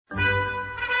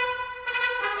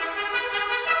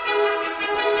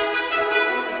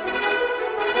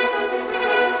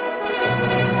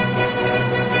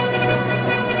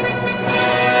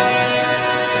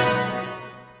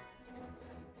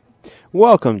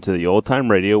Welcome to the Old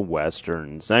Time Radio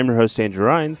Westerns. I'm your host, Andrew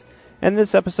Rhynes, and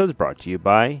this episode is brought to you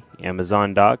by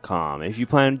Amazon.com. If you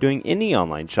plan on doing any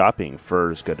online shopping,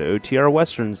 first go to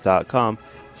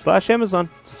OTRwesterns.com/Amazon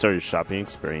to start your shopping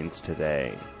experience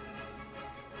today.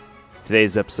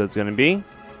 Today's episode is going to be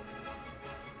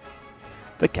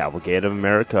The Cavalcade of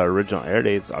America. Original air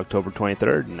date is October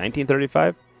 23rd,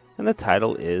 1935, and the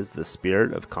title is The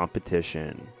Spirit of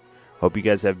Competition. Hope you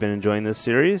guys have been enjoying this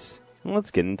series. And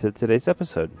let's get into today's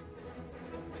episode.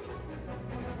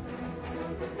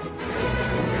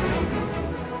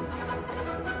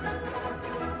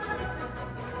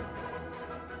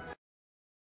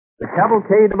 The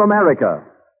Cavalcade of America.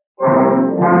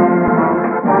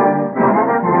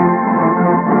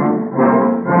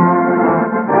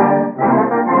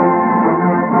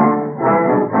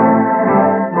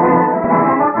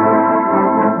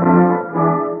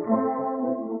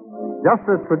 Just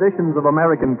as traditions of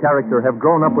American character have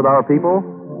grown up with our people,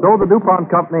 so the DuPont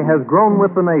Company has grown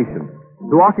with the nation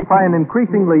to occupy an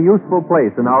increasingly useful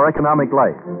place in our economic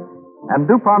life. And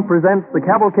DuPont presents the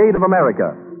Cavalcade of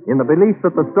America in the belief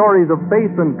that the stories of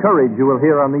faith and courage you will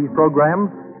hear on these programs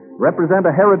represent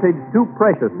a heritage too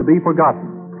precious to be forgotten.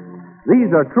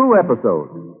 These are true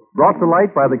episodes brought to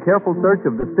light by the careful search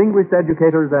of distinguished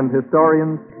educators and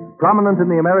historians prominent in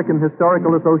the American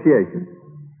Historical Association.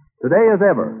 Today, as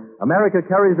ever, America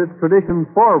carries its traditions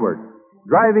forward,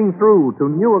 driving through to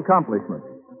new accomplishments,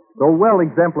 so well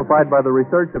exemplified by the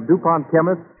research of DuPont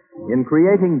chemists in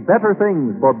creating better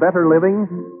things for better living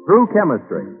through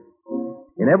chemistry.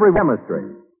 In every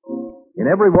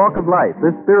walk of life,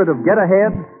 this spirit of get ahead,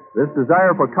 this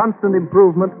desire for constant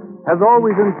improvement, has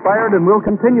always inspired and will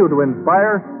continue to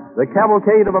inspire the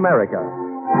Cavalcade of America.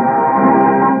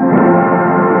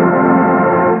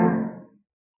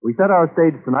 We set our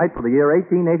stage tonight for the year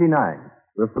 1889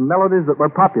 with some melodies that were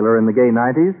popular in the gay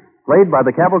 90s, played by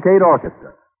the Cavalcade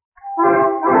Orchestra.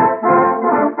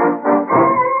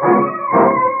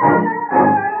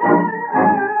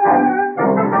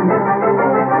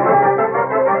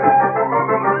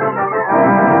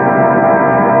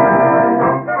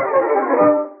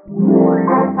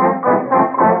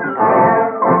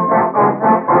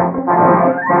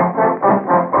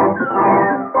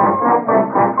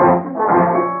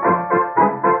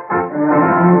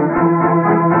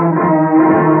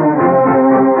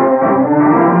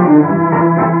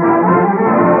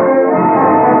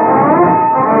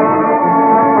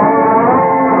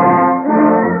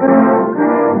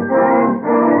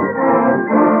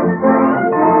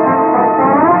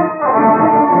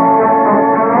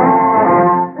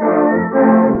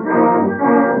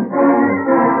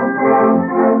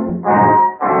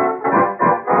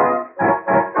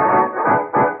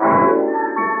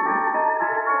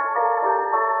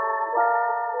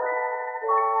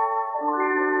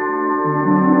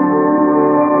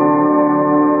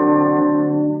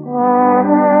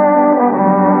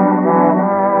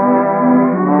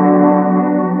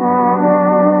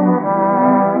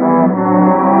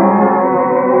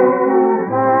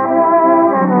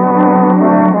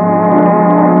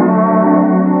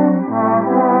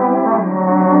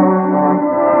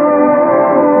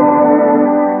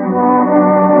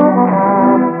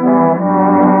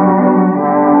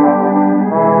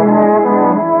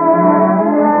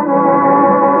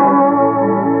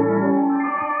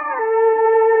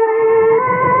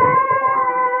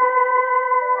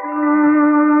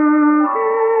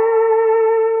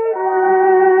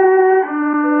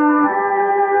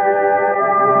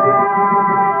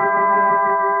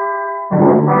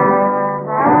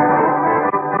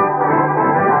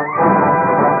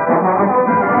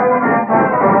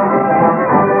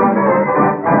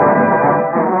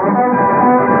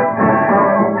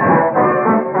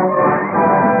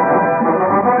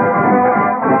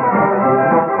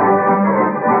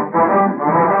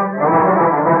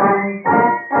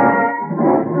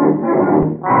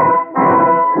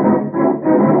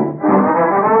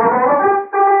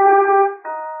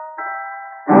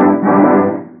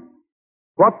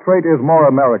 What trait is more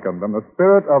American than the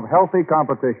spirit of healthy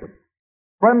competition?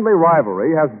 Friendly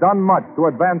rivalry has done much to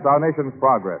advance our nation's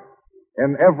progress.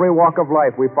 In every walk of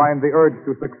life, we find the urge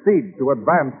to succeed, to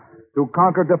advance, to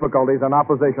conquer difficulties and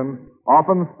opposition,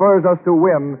 often spurs us to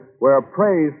win where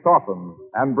praise softens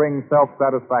and brings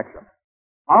self-satisfaction.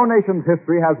 Our nation's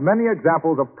history has many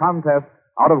examples of contests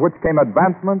out of which came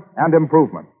advancement and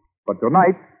improvement. But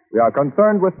tonight, we are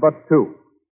concerned with but two.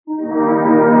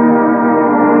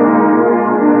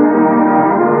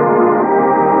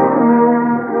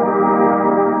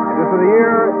 The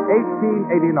year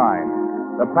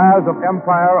 1889. The paths of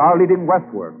empire are leading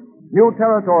westward. New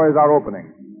territories are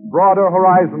opening. Broader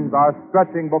horizons are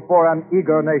stretching before an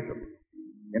eager nation.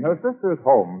 In her sister's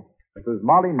home, Mrs.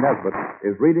 Molly Nesbitt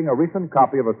is reading a recent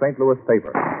copy of a St. Louis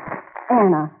paper.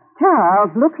 Anna,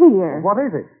 Charles, look here. What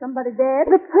is it? Somebody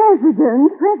dead? The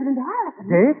president. President Harrison.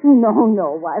 Dead?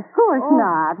 No, why, of course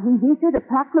not. He issued a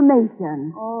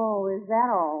proclamation. Oh, is that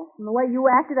all? From the way you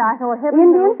acted, I thought heaven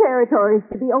Indian territories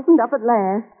to be opened up at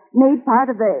last. Made part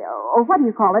of the, what do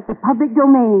you call it, the public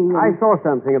domain. I saw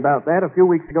something about that a few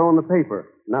weeks ago in the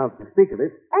paper. Now, to speak of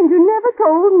it... And you never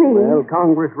told me. Well,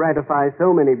 Congress ratifies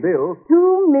so many bills.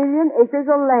 2 million acres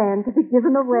of land to be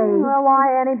given away. Well,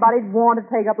 why anybody'd want to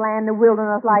take up land in the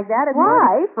wilderness like that?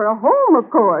 Why? For a home,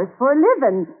 of course. For a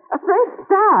living. A fresh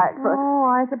start. Oh,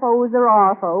 I suppose there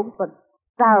are folks, but...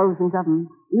 Thousands of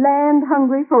them.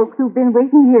 Land-hungry folks who've been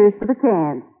waiting years for the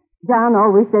chance. John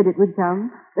always said it would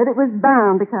come. That it was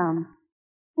bound to come.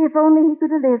 If only he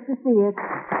could have lived to see it.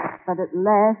 But at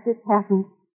last it happened.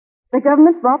 The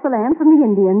government bought the land from the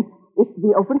Indians. It's to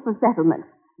be open for settlement.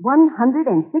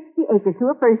 160 acres to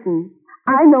a person.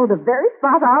 I know the very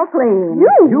spot I'll claim.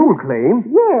 You'll claim?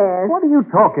 Yes. What are you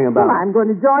talking about? Well, I'm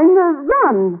going to join the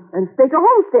run and stake a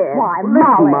homestead. Why,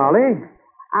 Listen, Molly. Molly.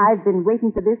 I've been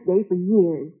waiting for this day for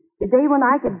years. The day when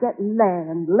I could get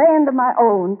land of my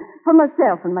own, for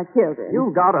myself and my children.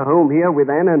 You've got a home here with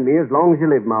Anna and me as long as you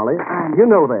live, Molly. You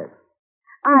know that.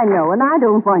 I know, and I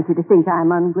don't want you to think I'm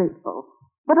ungrateful.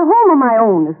 But a home of my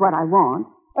own is what I want.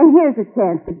 And here's a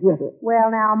chance to get it.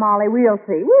 Well, now, Molly, we'll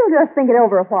see. We'll just think it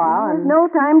over a while. There's no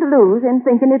time to lose in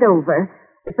thinking it over.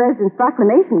 The president's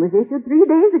proclamation was issued 3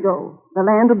 days ago. The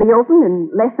land will be opened in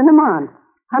less than a month.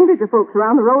 Hundreds of folks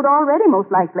are on the road already, most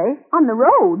likely. On the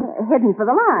road? Heading for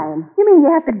the line. You mean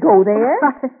you have to go there?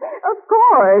 Of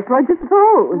course. What'd you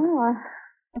suppose? Oh,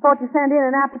 I thought you sent in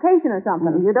an application or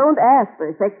something. You don't ask for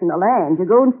a section of land.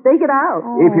 You go and stake it out.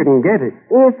 If you can get it.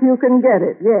 If you can get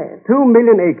it, yes. 2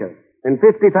 million acres. And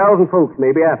 50,000 folks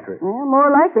maybe after it. Well,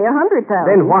 more likely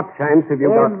 100,000. Then what chance have you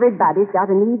got? Everybody's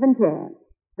got an even chance.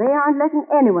 They aren't letting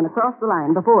anyone across the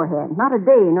line beforehand. Not a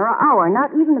day, nor an hour,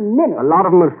 not even a minute. A lot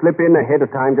of them will slip in ahead of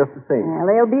time just the same. Well,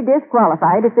 they'll be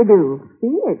disqualified if they do.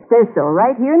 See, it says so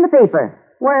right here in the paper.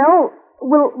 Well,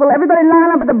 will everybody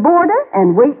line up at the border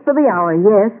and wait for the hour?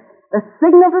 Yes. The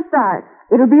signal to start.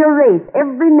 It'll be a race,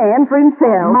 every man for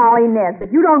himself. Molly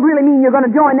Nesbitt, you don't really mean you're going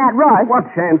to join that rush? What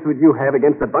chance would you have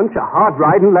against a bunch of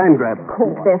hard-riding land grabbers?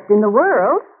 The best in the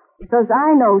world. Because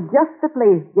I know just the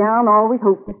place John always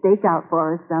hoped to stake out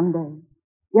for us someday.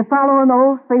 You follow an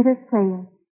old freighter's trail.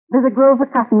 There's a grove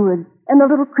of cottonwoods and a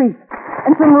little creek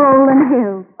and some rolling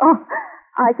hills. Oh,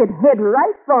 I could head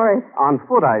right for it. On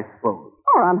foot, I suppose.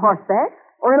 Or on horseback.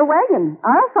 Or in a wagon.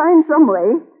 I'll find some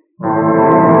way.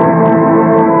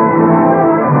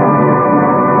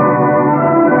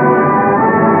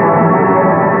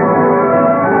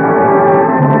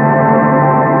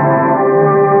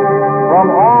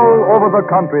 Over the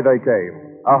country they came.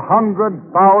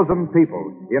 100,000 people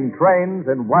in trains,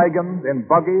 in wagons, in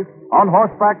buggies, on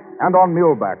horseback and on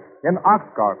muleback, in ox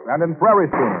carts and in prairie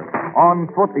schooners,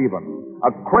 on foot even.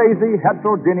 A crazy,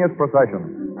 heterogeneous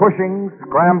procession, pushing,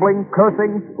 scrambling,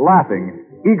 cursing, laughing,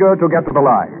 eager to get to the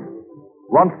line.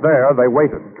 Once there, they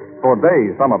waited, for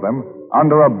days, some of them,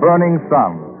 under a burning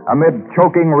sun, amid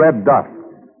choking red dust.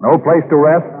 No place to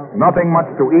rest, nothing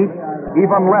much to eat,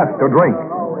 even less to drink.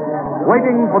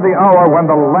 Waiting for the hour when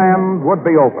the land would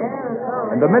be open.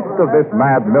 In the midst of this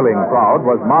mad milling crowd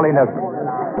was Molly Nesbitt.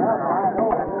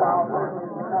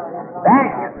 Back!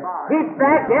 Keep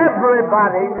back,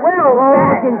 everybody! Well,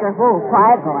 Ginger, whoa,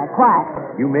 quiet, boy,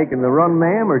 quiet. You making the run,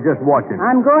 ma'am, or just watching?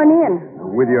 I'm going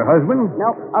in. With your husband?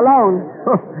 Nope, alone.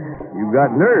 You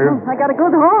got nerve. I got a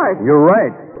good horse. You're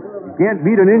right. You can't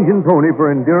beat an Indian pony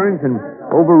for endurance and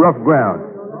over rough ground.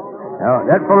 Now,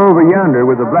 that fellow over yonder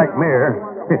with the black mare...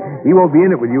 He won't be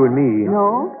in it with you and me.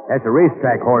 No? That's a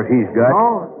racetrack horse he's got.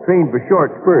 Oh. Trained for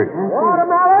short spurts.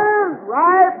 Watermelons!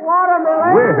 Ripe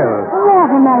watermelons! Well,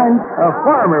 Watermelons. a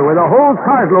farmer with a whole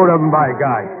cartload of them, by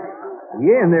gosh.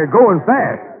 Yeah, and they're going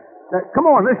fast. Come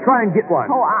on, let's try and get one.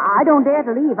 Oh, I don't dare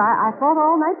to leave. I fought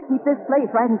all night to keep this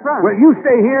place right in front. Well, you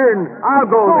stay here and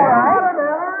I'll go there.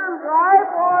 Watermelons!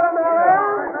 Ripe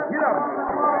watermelons! Get up.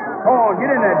 Oh, get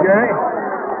in there, Jerry.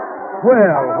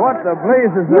 Well, what the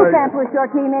blazes You can't push your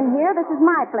team in here. This is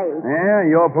my place. Yeah,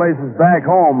 your place is back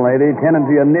home, lady, tending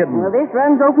to your knitting. Well, this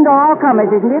run's open to all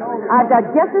comers, isn't it? I've got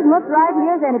just as much right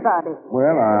here as anybody.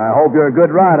 Well, I hope you're a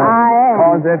good rider. I am.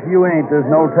 Because if you ain't, there's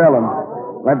no telling.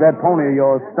 Let that pony of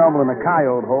yours stumble in a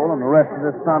coyote hole, and the rest of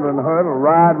this thundering herd will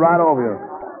ride right over you.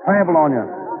 Trample on you.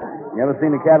 You ever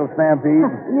seen a cattle stampede?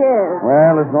 Yes.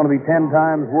 Well, it's going to be 10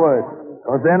 times worse.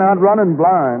 Because they're not running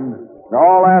blind. They're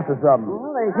all after something.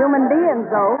 Well, they're human beings,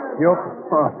 though. Yup.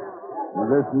 Does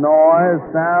this noise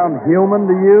sound human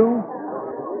to you?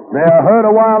 They're a herd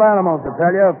of wild animals, I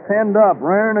tell you, penned up,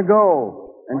 raring to go.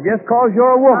 And just 'cause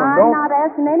you're a woman, I'm not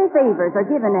asking any favors or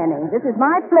giving any. This is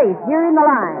my place here in the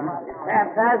line.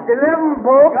 That's 11,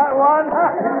 folks. Got one.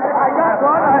 I got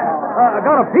one. I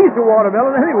got a piece of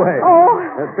watermelon anyway. Oh.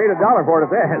 Let's pay $1 for it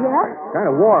at that. Yeah? Kind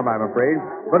of warm, I'm afraid,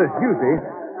 but it's juicy.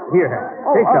 Here,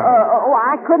 Oh, take some.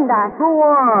 I couldn't. Go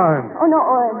on. Oh,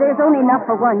 no, there's only enough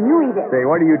for one. You eat it. Say,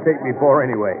 what do you take me for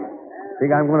anyway?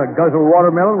 Think I'm going to guzzle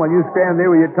watermelon while you stand there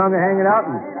with your tongue hanging out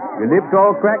and your lips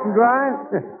all cracked and dry?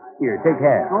 Here, take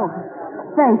half. Oh,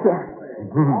 thank you.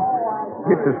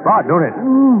 Hits the spot, don't it?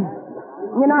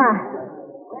 You know,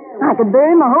 I could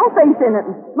bury my whole face in it.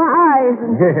 My eyes.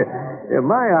 And... Yeah,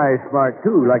 my eyes smart,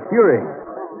 too, like fury.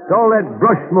 It's all that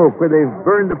brush smoke where they've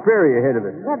burned the prairie ahead of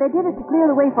it. Yeah, they did it to clear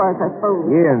the way for us, I suppose.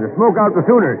 Yeah, and the smoke out the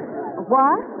Sooners.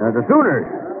 What? The Sooners.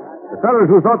 The fellows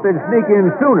who thought they'd sneak in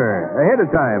sooner, ahead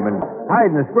of time, and hide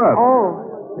in the scrub.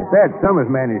 Oh. It's sad some has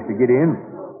managed to get in.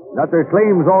 Got their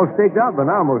claims all staked out by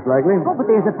now, most likely. Oh, but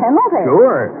there's a penalty.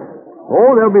 Sure.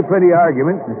 Oh, there'll be plenty of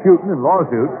arguments and shooting and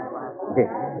lawsuits. Hey,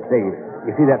 say,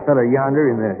 you see that feller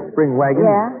yonder in the spring wagon?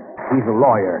 Yeah. He's a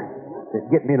lawyer. That's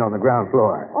getting in on the ground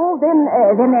floor. Oh, then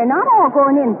they're not all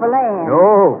going in for land.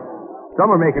 No.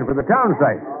 Some are making for the town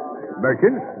site.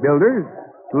 Merchants, builders,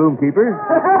 saloon keepers.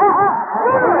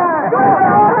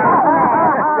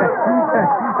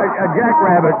 A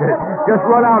jackrabbit just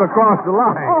run out across the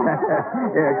line.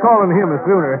 Yeah, calling him a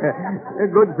Sooner. A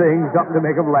good thing, something to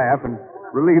make him laugh and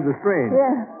relieve the strain.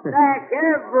 Yeah. Back,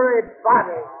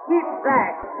 everybody. Keep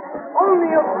back. Only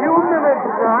a few minutes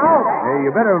now. Hey,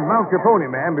 you better mount your pony,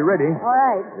 ma'am. Be ready. All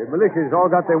right. The militia's all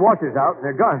got their watches out and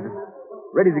their guns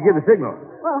ready to give the signal.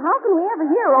 Well, how can we ever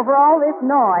hear over all this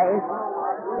noise?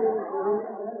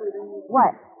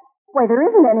 What? Why, there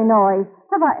isn't any noise.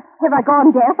 Have I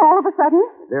gone deaf all of a sudden?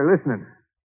 They're listening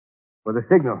for the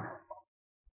signal.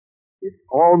 It's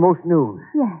almost noon.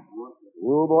 Yes.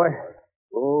 Oh, boy.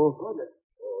 Oh.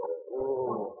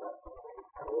 Oh,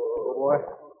 boy.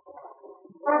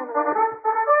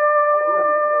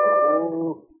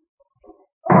 Oh.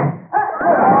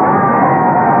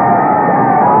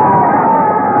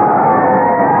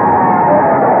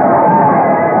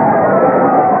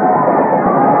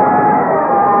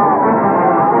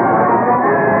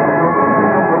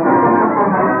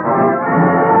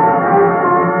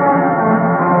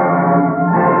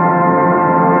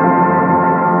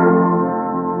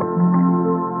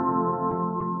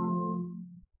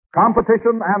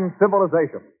 Competition and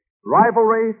civilization,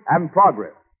 rivalry and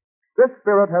progress. This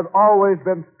spirit has always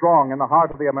been strong in the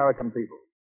heart of the American people.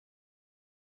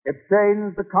 It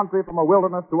changed the country from a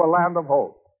wilderness to a land of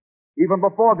hope. Even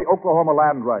before the Oklahoma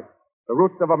land rights, the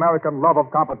roots of American love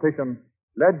of competition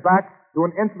led back to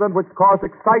an incident which caused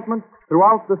excitement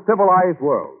throughout the civilized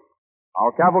world.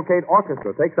 Our Cavalcade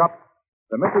Orchestra takes up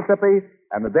the Mississippi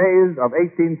and the days of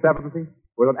 1870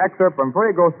 with an excerpt from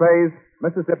Ferry Grossay's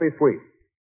Mississippi Suite.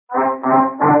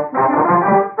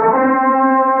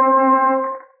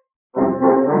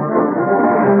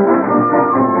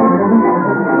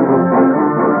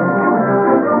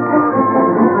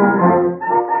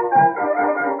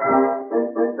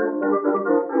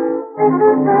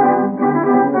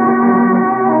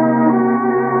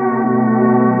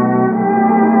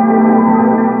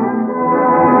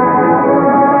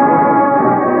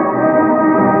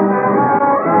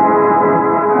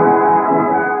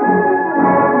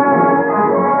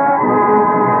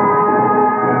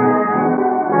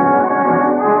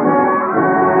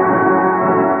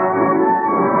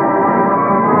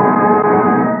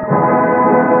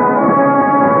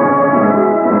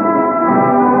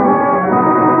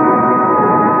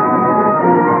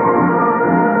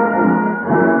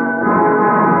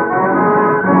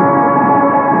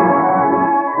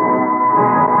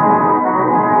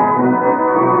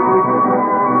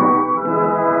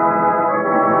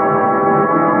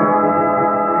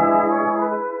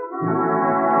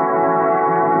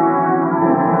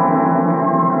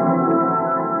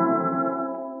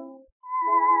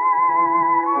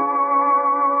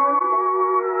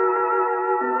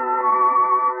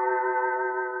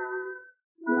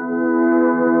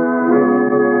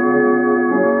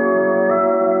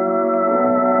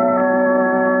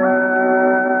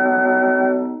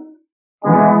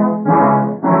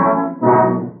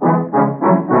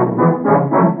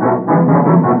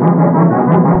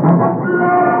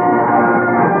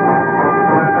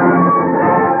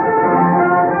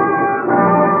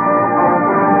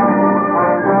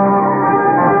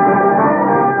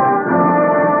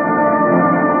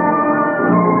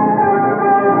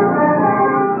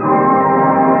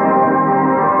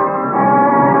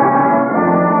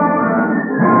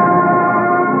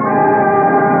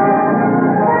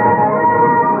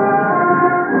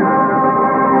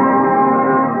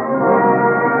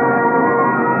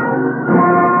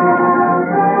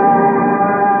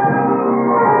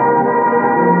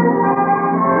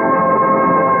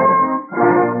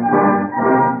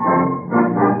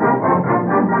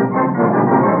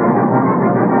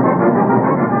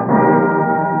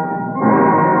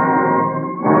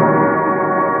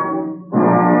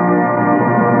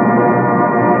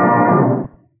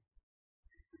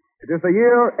 It is the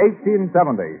year 1870.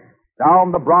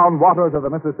 Down the brown waters of the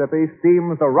Mississippi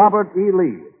steams the Robert E.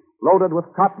 Lee, loaded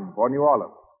with cotton for New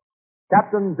Orleans.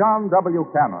 Captain John W.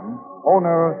 Cannon,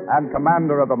 owner and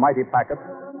commander of the mighty packet,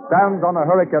 stands on the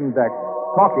hurricane deck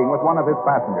talking with one of his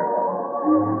passengers.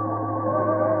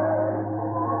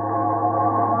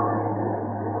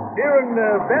 Here in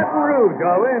Baton Rouge,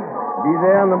 are we? Be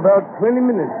there in about 20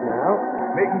 minutes now.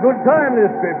 Making good time this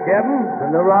trip, Captain.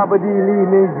 And the Robert E. Lee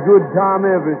makes good time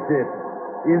every trip.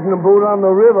 Isn't a boat on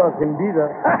the river can beat her.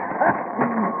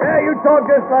 Yeah, you talk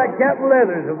just like Captain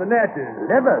Leathers of the Natchez.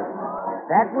 Leathers?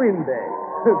 That windbag.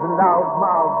 The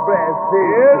loud-mouthed brass thing.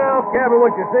 Here now, careful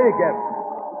what you say, Captain.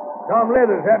 Tom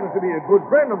Leathers happens to be a good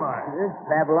friend of mine. Let's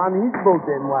travel on his boat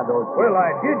then, why don't you? Well,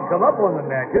 I did come up on the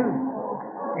Natchez.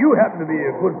 You happen to be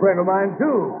a good friend of mine,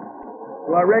 too.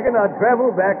 So I reckon I'd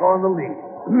travel back on the Lee.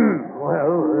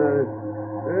 Well,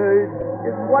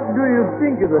 what do you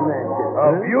think of the Natchez?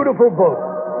 A beautiful boat.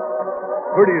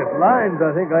 Prettiest lines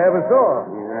I think I ever saw.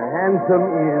 Handsome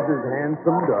is as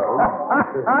handsome does.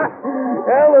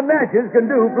 Well, the Natchez can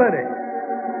do plenty.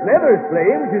 Leathers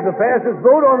claims she's the fastest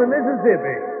boat on the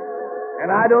Mississippi. And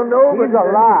I don't know, He's a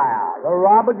liar. The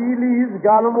Robert E. Lee's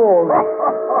got 'em all.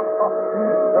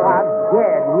 I'm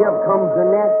dead. Here comes the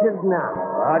Natchez now.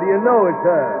 How do you know it's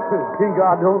her? Think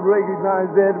I don't recognize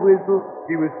that whistle?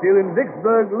 She was still in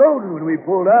Vicksburg loading when we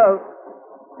pulled out.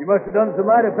 She must have done some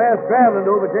mighty fast traveling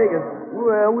to overtake us.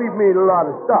 Well, we've made a lot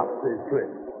of stops this trip.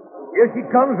 Here she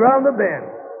comes round the bend.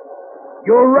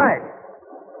 You're right.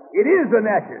 It is the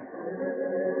Natchez.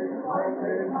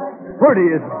 Pretty,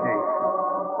 isn't she?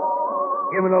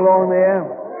 Skimming along there.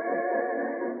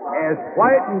 As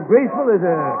quiet and graceful as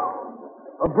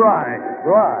a bride.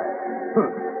 Right.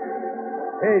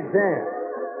 Hey, Sam.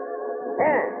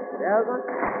 Sam,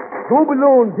 go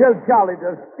below and tell Charlie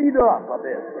to speed up a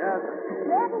bit.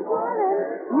 Captain Cannon,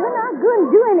 you're not going to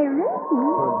do any racing.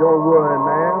 Don't worry,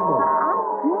 ma'am. I'm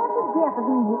scared to death of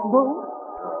this boat.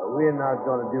 We're not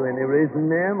going to do any racing,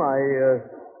 ma'am.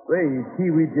 Well, you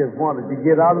see, we just wanted to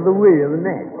get out of the way of the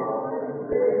Natchez.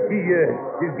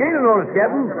 She's gaining on us,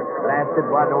 Captain. Blasted,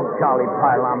 why don't Charlie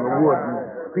pile on the wood and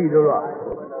speed her up?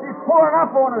 She's pulling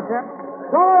up on us, Captain.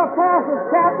 Don't let her pass us,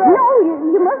 Captain. No,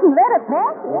 you mustn't let her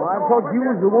pass you. Well, I thought you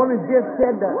was the one who just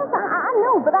said that. Yes, I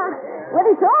know, but well,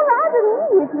 it's all right with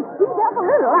me if you speed up a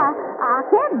little. I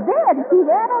can't bear to see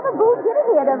that other boat get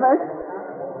ahead of us.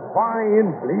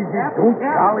 Fine, please, don't,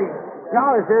 Charlie.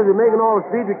 Charlie says we're making all the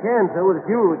speed we can, sir, with the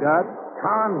fuel we got.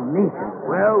 Carnation.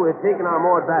 Well, we're taking our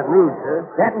more at Baton Rouge, sir.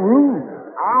 Baton Rouge?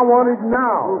 I want it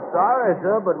now. Oh, sorry,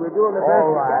 sir, but we're doing the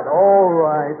best. All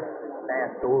right.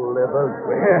 Last old livers.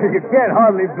 Well, you can't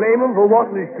hardly blame him for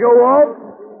wanting to show off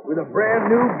with a brand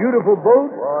new, beautiful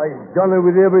boat. Well, he's done it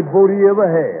with every boat he ever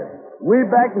had. Way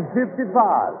back in '55,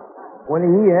 when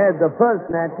he had the first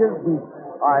Natchez, and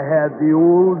I had the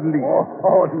old Lee.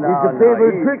 Oh, no, It's a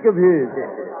favorite trick of his.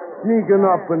 Sneaking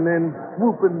up and then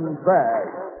swooping back.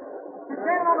 She's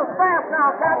gaining on us fast now,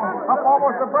 Captain. Up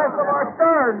almost abreast of our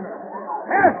stern.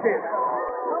 Past it.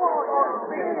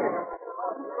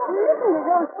 Listen to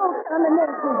those folks on the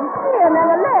Natchez. They're cheering and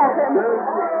they're laughing.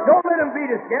 Don't let him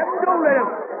beat us, Captain. Don't let him.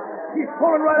 She's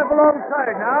pulling right up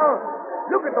alongside now.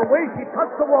 Look at the way she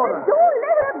cuts the water. Don't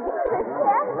let her beat us,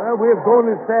 Captain. Well, we're going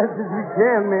as fast as we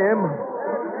can, ma'am.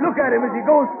 Look at him as he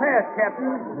goes past,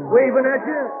 Captain. Waving at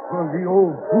you. Oh, the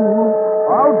old fool.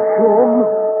 I'll show him.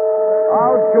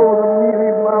 I'll show the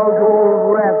mealy-mouthed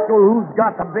old rascal who's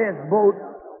got the best boat.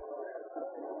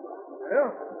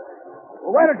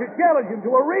 Well, why don't you challenge him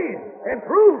to a race and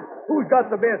prove who's got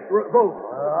the best boat?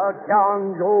 I'll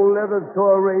challenge old Leathers to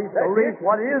a race. That's A race? it.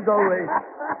 What is a race?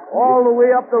 All the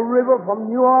way up the river from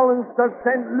New Orleans to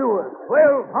St. Louis.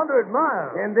 1,200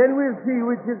 miles. And then we'll see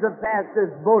which is the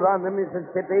fastest boat on the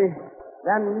Mississippi.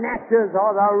 The Natchez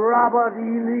or the Robert E.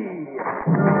 Lee.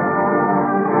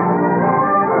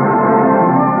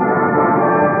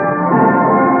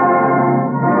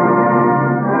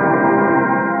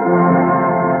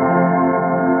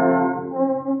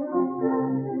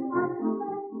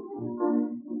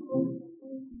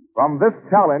 From this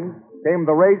challenge came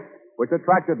the race which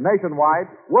attracted nationwide,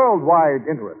 worldwide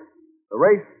interest. The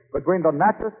race between the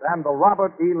Natchez and the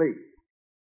Robert E. Lee.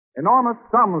 Enormous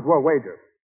sums were wagered,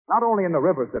 not only in the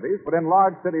river cities, but in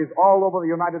large cities all over the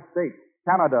United States,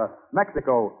 Canada,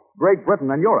 Mexico, Great Britain,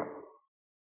 and Europe.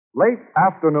 Late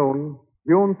afternoon,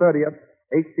 June 30th,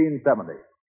 1870.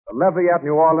 The levee at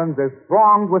New Orleans is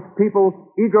thronged with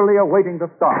people eagerly awaiting the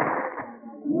start.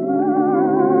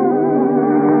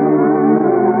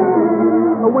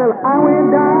 Well, I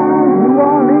went down to New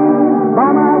Orleans by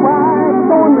my wife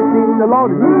sewing machine. The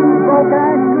Lord Jesus broke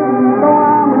action, so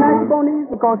I'm an exponent.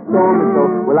 got stormy, so,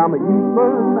 well, I'm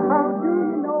even. How do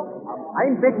you know?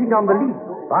 I'm betting on the lead.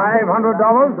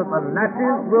 $500 that the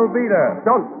Natchez will be there.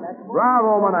 Done.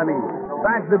 Bravo, mon ami.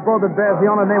 That's the boat that bears the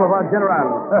honored name of our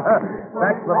general.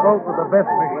 That's the boat with the best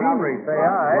machinery, say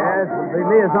I. Yes, the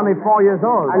Lee is only 4 years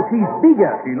old. And she's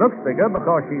bigger. She looks bigger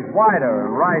because she's wider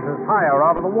and rises higher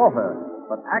out of the water.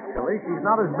 But actually, she's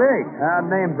not as big. Our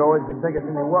name, though, is the biggest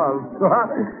in the world.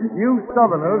 You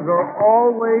Southerners are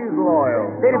always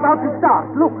loyal. They're about to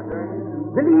start. Look.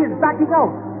 The Lee is backing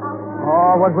out.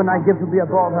 Oh, what would I give to be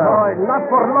aboard her? Oh, not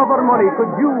for love or money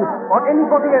could you or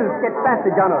anybody else get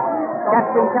passage on her.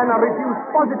 Captain cannot refuse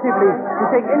positively to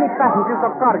take any passengers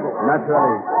or cargo.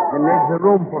 Naturally. He needs the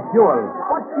room for fuel.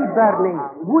 What's he burning,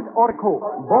 wood or coke?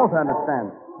 Both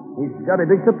understand. He's got a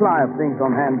big supply of things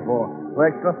on hand for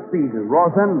extra speed.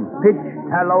 Rosin, pitch,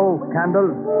 tallow,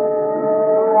 candles. The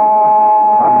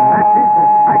Natchez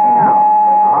is packing out.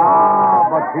 Ah,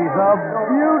 but she's a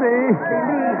beauty. The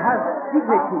Lee has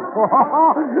dignity.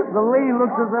 The Lee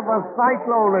looks as if a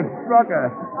cyclone had struck her.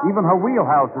 Even her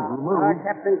wheelhouse is removed.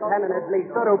 Captain Cannon has made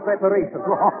thorough preparations.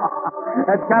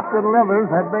 That Captain Leathers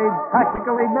had made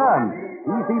practically none.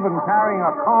 He's even carrying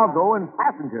a cargo and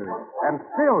passengers. And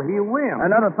still he wins.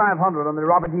 Another 500 on the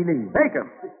Robert E. Lee. Take him.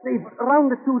 They've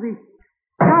rounded to the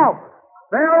south.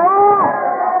 They're off!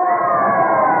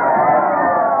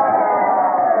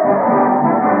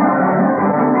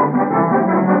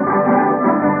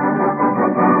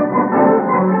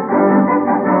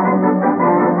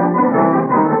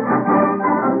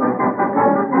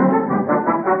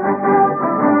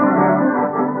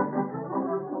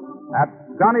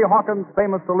 Johnny Hawkins'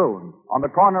 famous saloon on the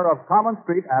corner of Common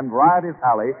Street and Varieties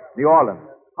Alley, New Orleans.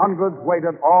 Hundreds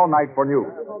waited all night for news.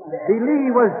 The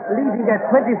Lee was leading at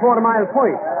 24-mile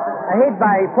point, ahead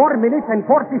by 4 minutes and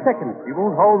 40 seconds. He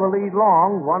won't hold the lead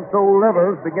long once old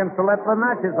Livers begins to let the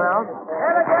matches out.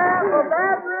 Telegram for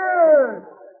Baton Rouge.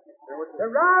 The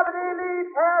Robert E. Lee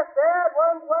passed there at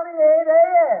 1:28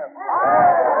 a.m.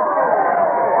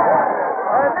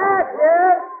 The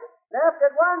Natchez left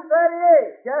at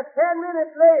 1:38, just 10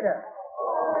 minutes later.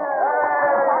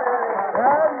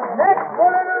 The next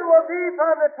bulletin will be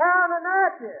from the town of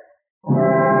Natchez.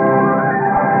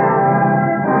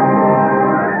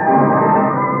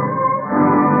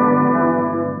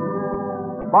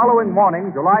 The following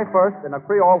morning, July 1st, in a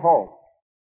Creole home.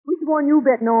 Which one you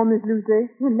betting on, Miss Lucy?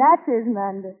 The Natchez,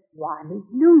 Amanda. Why, Miss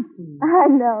Lucy. I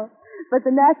know. But the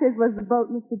Natchez was the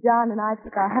boat Mr. John and I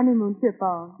took our honeymoon trip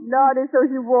on. Lordy, so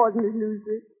she was, Miss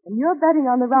Lucy. And you're betting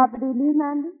on the Robert E. Lee,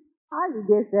 Amanda? I can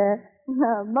guess that.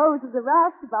 Moses a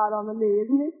roustabout on the Lee,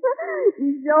 isn't he? He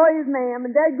sure is, ma'am.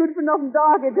 And that good-for-nothing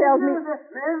dog, it tells me. Miss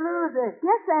Lucy.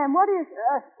 Yes, Sam, what is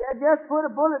it? Just put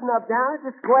a bulletin up down at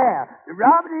the square. The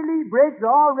Robert E. Lee breaks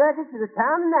all records to the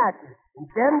town of Natchez in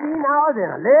 17 hours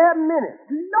and 11 minutes.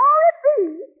 Lord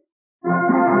be!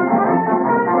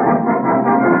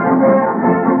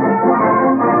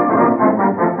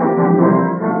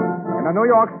 In the New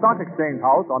York Stock Exchange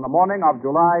House on the morning of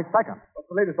July 2nd. What's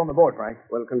the latest on the board, Frank?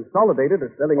 Well, Consolidated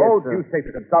is selling Oh, its... you take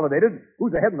the Consolidated.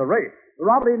 Who's ahead in the race? The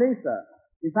Robert E. Lee, sir.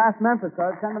 He passed Memphis,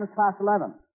 sir, 10 minutes past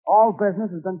 11. All business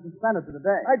has been suspended for the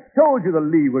day. I told you the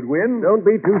Lee would win. Don't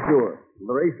be too sure.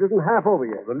 The race isn't half over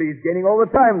yet. The Lee's gaining all the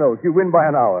time, though. If you win by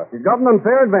an hour. He's got an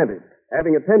unfair advantage,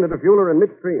 having attended a fueler in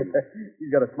midstream.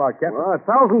 He's got a smart captain. Well,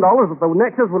 $1,000 if the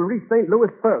Natchez will reach St.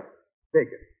 Louis first. Take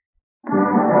it.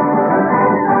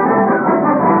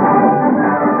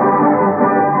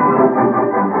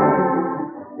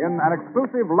 In an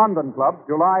exclusive London club,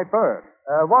 July 3rd.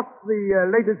 What's the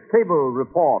latest cable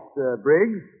report,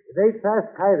 Briggs? They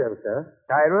passed Cairo, sir.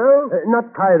 Cairo?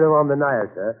 Not Cairo on the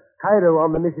Nile, sir. Cairo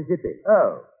on the Mississippi.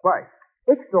 Oh, right.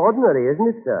 Extraordinary, isn't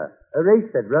it, sir? A race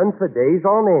that runs for days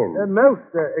on end. Most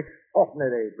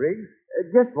extraordinary, Briggs.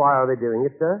 Just why are they doing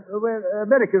it, sir? Well,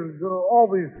 Americans are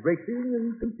always racing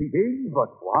and competing.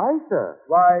 But why, sir?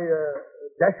 Why,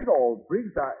 dash it all,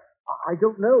 Briggs, I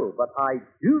don't know, but I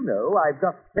do know I've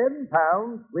got £10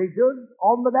 wagered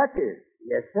on the Natchez.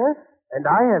 Yes, sir. And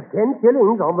I have 10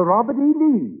 shillings on the Robert E.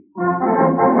 Lee.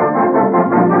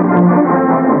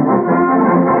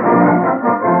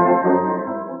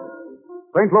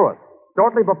 St. Louis,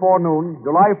 shortly before noon,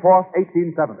 July 4th,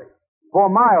 1870. For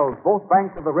miles, both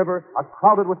banks of the river are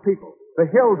crowded with people. The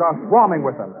hills are swarming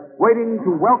with them, waiting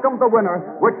to welcome the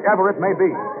winner, whichever it may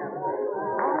be.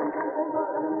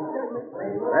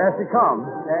 There she comes.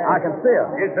 I can see her.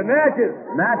 It's the Natchez.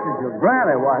 Natchez, your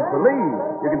granny. Why, it's the Lee.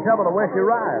 You can tell by the way she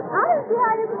rides. I don't see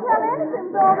how you can tell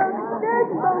anything with all those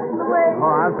excursion boats in the way.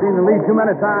 Oh, I've seen the Lee too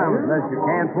many times. Unless you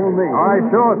can't fool me. All right,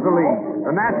 sure it's the lead.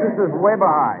 The Natchez is way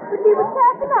behind. But she was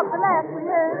packing up the last we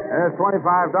heard. There's $25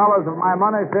 of my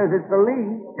money says it's the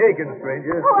lead. Take it,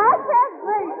 stranger. Oh, I can't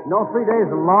wait. No, 3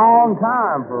 days is a long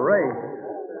time for a race.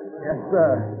 Yes,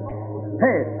 sir.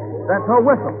 Hey, that's her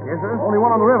whistle. Yes, sir. Only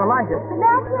one on the river like it.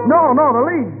 Nancy? No, the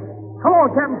lead. Come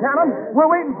on, Captain Cannon.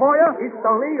 We're waiting for you. It's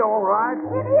the lead, all right.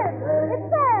 It is. It's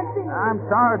Nancy. I'm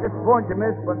sorry to disappoint you,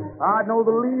 miss, but I'd know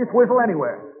the leadest whistle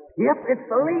anywhere. Yep, it's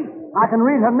the lead. I can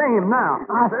read her name now.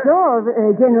 I saw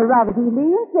General Robert E.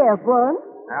 Lee himself once.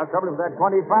 Now, trouble with that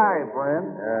 25, friend.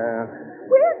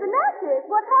 Where's the message?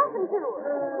 What happened to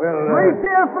her? Well, 3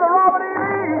 cheers for the Robert E.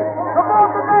 Lee. The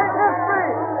most of night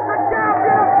history. The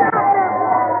champion of champions.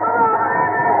 The Robert E.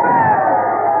 Lee.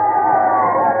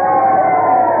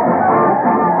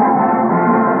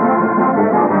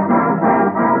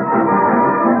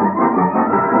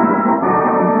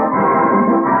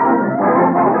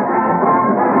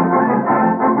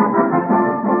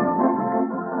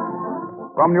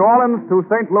 From New Orleans to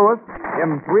St. Louis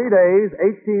in 3 days,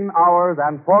 18 hours,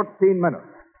 and 14 minutes.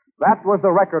 That was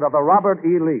the record of the Robert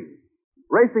E. Lee.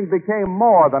 Racing became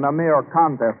more than a mere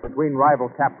contest between rival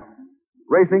captains.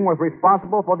 Racing was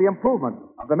responsible for the improvement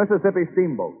of the Mississippi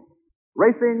steamboat.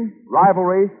 Racing,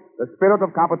 rivalry, the spirit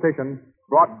of competition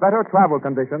brought better travel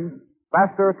conditions,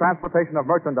 faster transportation of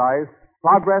merchandise,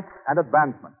 progress, and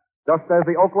advancement, just as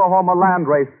the Oklahoma land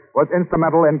race was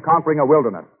instrumental in conquering a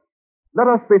wilderness. Let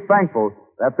us be thankful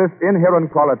that this inherent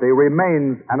quality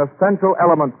remains an essential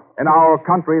element in our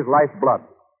country's lifeblood,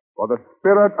 for the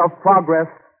spirit of progress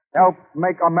helps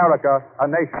make America a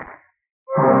nation.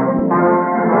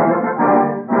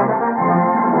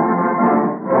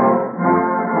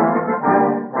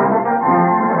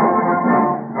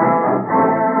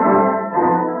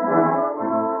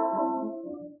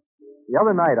 The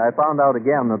other night I found out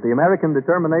again that the American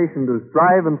determination to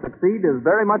strive and succeed is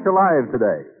very much alive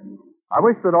today. I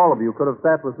wish that all of you could have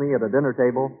sat with me at a dinner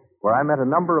table where I met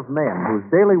a number of men whose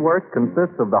daily work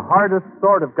consists of the hardest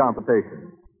sort of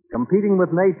competition, competing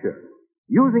with nature,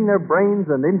 using their brains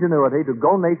and ingenuity to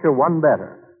go nature one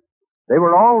better. They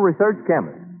were all research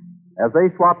chemists. As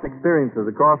they swapped experiences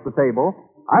across the table,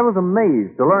 I was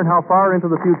amazed to learn how far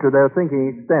into the future their thinking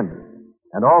extended,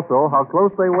 and also how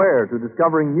close they were to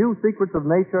discovering new secrets of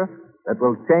nature that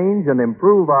will change and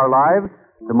improve our lives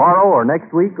tomorrow or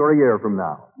next week or a year from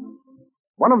now.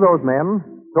 One of those men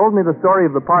told me the story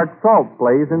of the part salt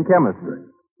plays in chemistry.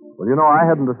 Well, you know, I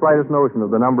hadn't the slightest notion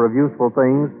of the number of useful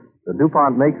things that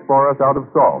DuPont makes for us out of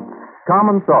salt.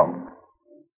 Common salt.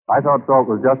 I thought salt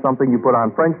was just something you put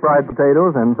on French fried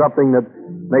potatoes and something that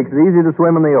makes it easy to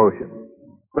swim in the ocean.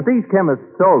 But these chemists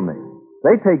told me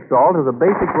they take salt as a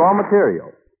basic raw material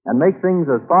and make things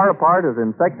as far apart as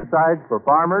insecticides for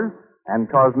farmers and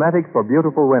cosmetics for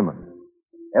beautiful women.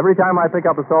 Every time I pick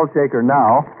up a salt shaker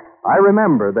now, I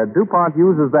remember that DuPont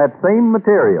uses that same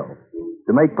material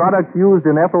to make products used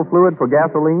in ethyl fluid for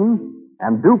gasoline,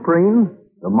 and Duprene,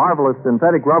 the marvelous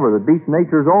synthetic rubber that beats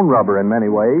nature's own rubber in many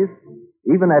ways,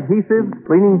 even adhesives,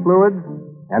 cleaning fluids,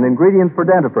 and ingredients for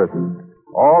dentifrices,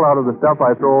 all out of the stuff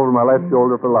I throw over my left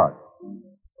shoulder for luck.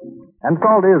 And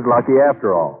salt is lucky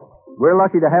after all. We're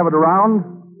lucky to have it around,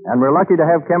 and we're lucky to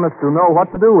have chemists who know what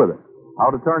to do with it,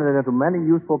 how to turn it into many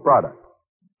useful products.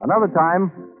 Another time,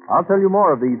 I'll tell you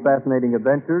more of these fascinating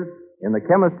adventures in the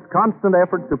chemist's constant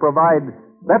effort to provide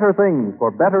better things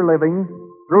for better living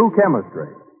through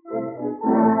chemistry.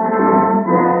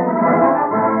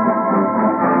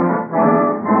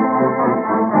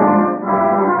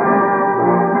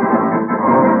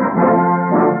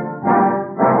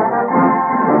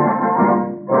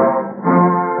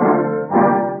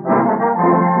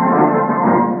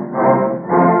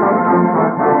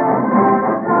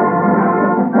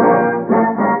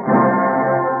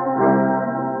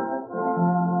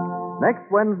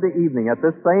 Next Wednesday evening at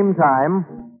this same time,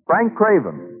 Frank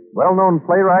Craven, well-known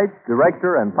playwright,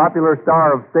 director, and popular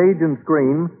star of stage and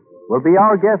screen, will be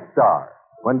our guest star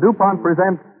when DuPont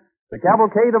presents The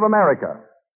Cavalcade of America.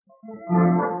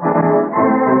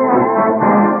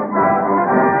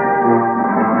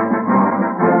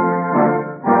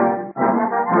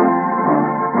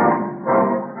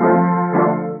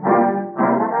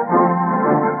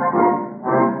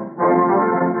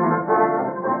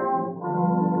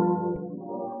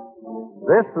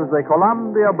 This is the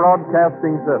Columbia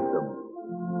Broadcasting System.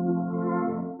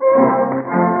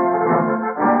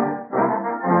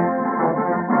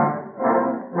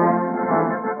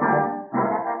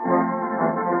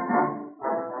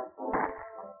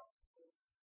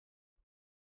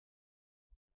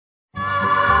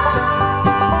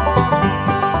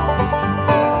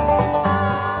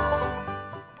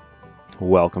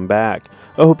 Welcome back.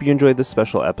 I hope you enjoyed this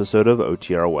special episode of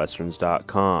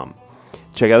OTRWesterns.com.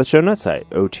 Check out the show notes at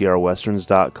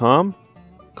OTRwesterns.com.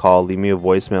 Leave me a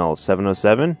voicemail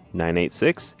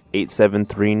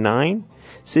 707-986-8739.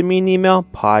 Send me an email,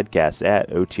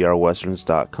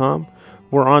 podcast@OTRwesterns.com.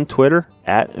 We're on Twitter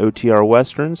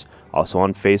 @OTRwesterns. Also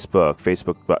on Facebook,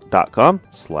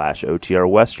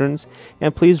 facebook.com/OTRwesterns.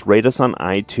 And please rate us on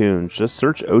iTunes. Just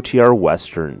search OTR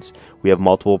Westerns. We have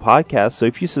multiple podcasts, so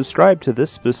if you subscribe to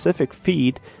this specific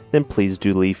feed, then please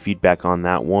do leave feedback on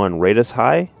that one. Rate us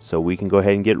high so we can go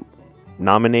ahead and get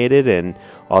nominated and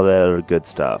all that other good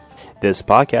stuff. This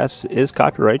podcast is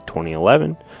copyright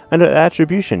 2011 under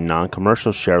attribution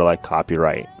non-commercial share alike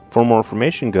copyright. For more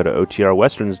information, go to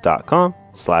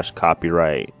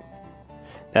OTRwesterns.com/copyright.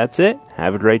 That's it.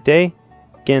 Have a great day.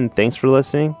 Again, thanks for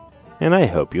listening, and I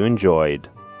hope you enjoyed.